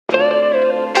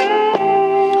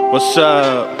What's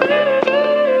up?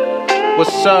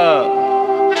 What's up?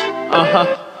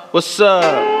 What's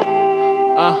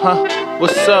up?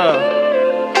 What's up?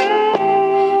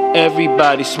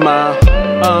 Everybody smile.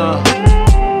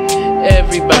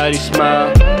 Everybody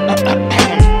smile.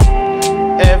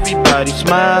 Everybody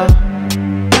smile.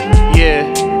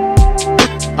 Yeah.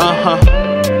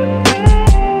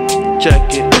 Check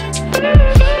it.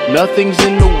 Nothing's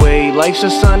in the way, life's a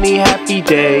sunny, happy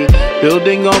day.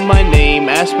 Building on my name,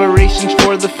 aspirations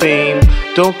for the fame.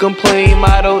 Don't complain,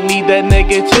 I don't need that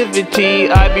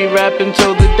negativity. I be rapping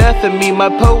till the death of me, my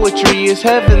poetry is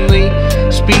heavenly.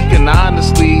 Speaking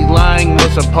honestly, lying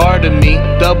was a part of me.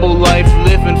 Double life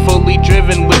living, fully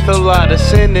driven with a lot of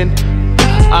sinning.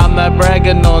 I'm not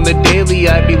bragging on the daily,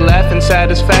 I be laughing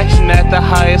satisfaction at the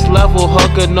highest level.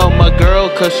 Hugging on my girl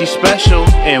cause she's special.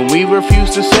 And we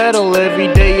refuse to settle,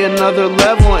 every day another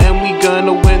level. And we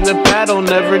gonna win the battle,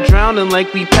 never drowning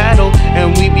like we paddle.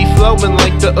 And we be flowing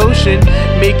like the ocean,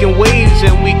 making waves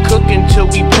and we cooking till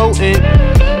we potent.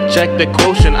 Check the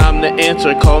quotient, I'm the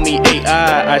answer, call me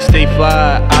AI. I stay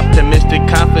fly, optimistic,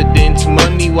 confidence.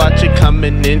 Money, watch it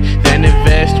coming in, then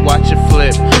invest, watch it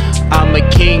flip. I'm a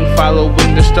king,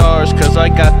 following the stars, cause I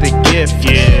got the gift,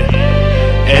 yeah.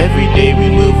 Every day we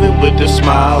moving with a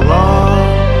smile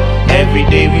on. Every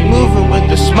day we moving with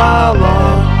a smile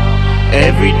on.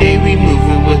 Every day we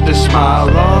moving with a smile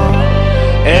on.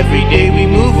 Every day we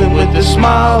moving with a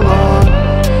smile on.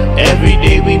 Every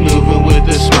day we moving with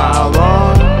a smile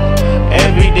on.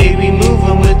 Every day we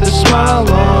moving with a smile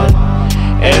on.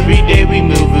 Every day we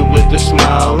moving with a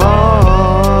smile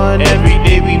on. Every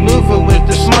day we moving with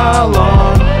a smile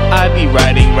on. I be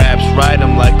writing raps, write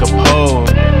them like a poem.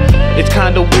 It's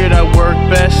kinda weird, I work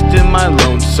best in my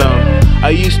lonesome. I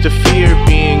used to fear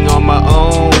being on my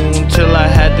own, till I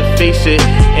had to face it,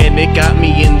 and it got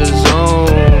me in the zone.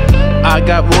 I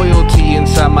got royalty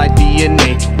inside my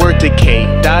DNA, word to K.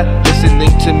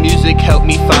 Listening to music helped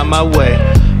me find my way.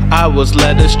 I was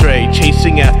led astray,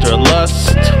 chasing after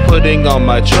lust, putting all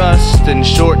my trust in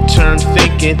short-term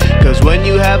thinking. Cause when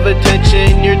you have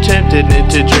attention, you're tempted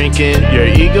into drinking. Your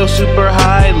ego super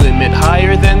high, limit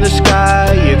higher than the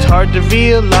sky. It's hard to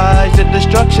realize the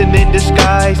destruction in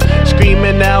disguise.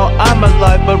 Screaming out, I'm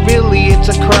alive, but really it's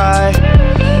a cry.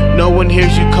 No one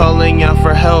hears you calling out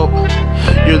for help.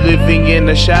 You're living in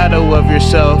the shadow of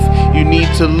yourself. You need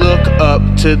to look up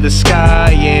to the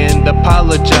sky and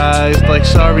apologize. Like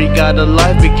sorry, got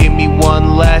alive, but give me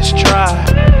one last try.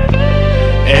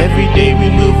 Every day we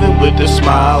moving with a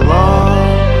smile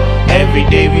on. Every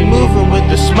day we moving with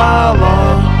a smile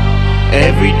on.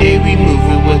 Every day we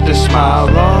moving with a smile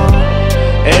on.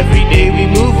 Every day we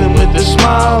moving with a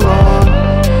smile on.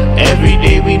 Every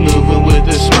day we moving with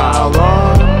a smile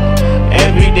on.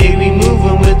 Every day we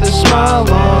moving with a smile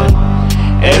on.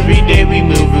 Every day we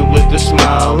moving with a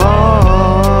smile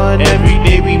on. Every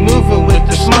day we moving with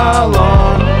a smile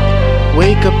on.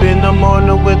 Wake up in the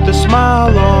morning with a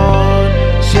smile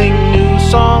on. Sing new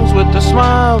songs with a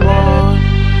smile on.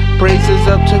 Praises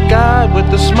up to God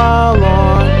with a smile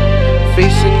on.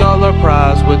 Facing all our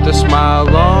prize with a smile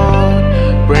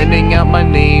on. Branding out my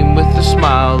name with a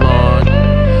smile on.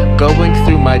 Going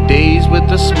through my days with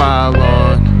a smile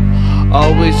on.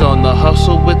 Always on the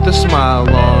hustle with a smile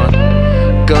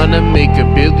on. Gonna make a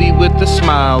Billy with a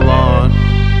smile on.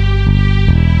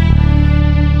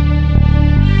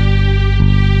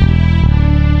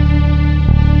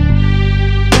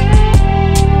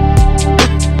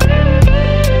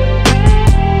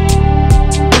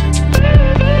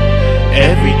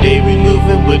 Every day we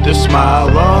moving with a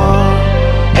smile on.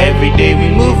 Every day we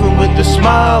moving with a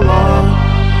smile on.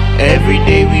 Every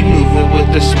day we moving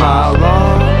with a smile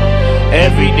on.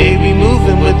 Every day we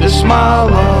moving with a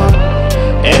smile on.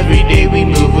 Every day we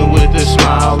moving with a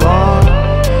smile on.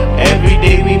 Every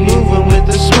day we moving with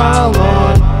a smile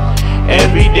on.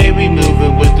 Every day we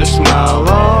moving with a smile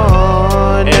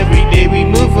on. Every day we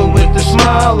moving with a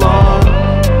smile on.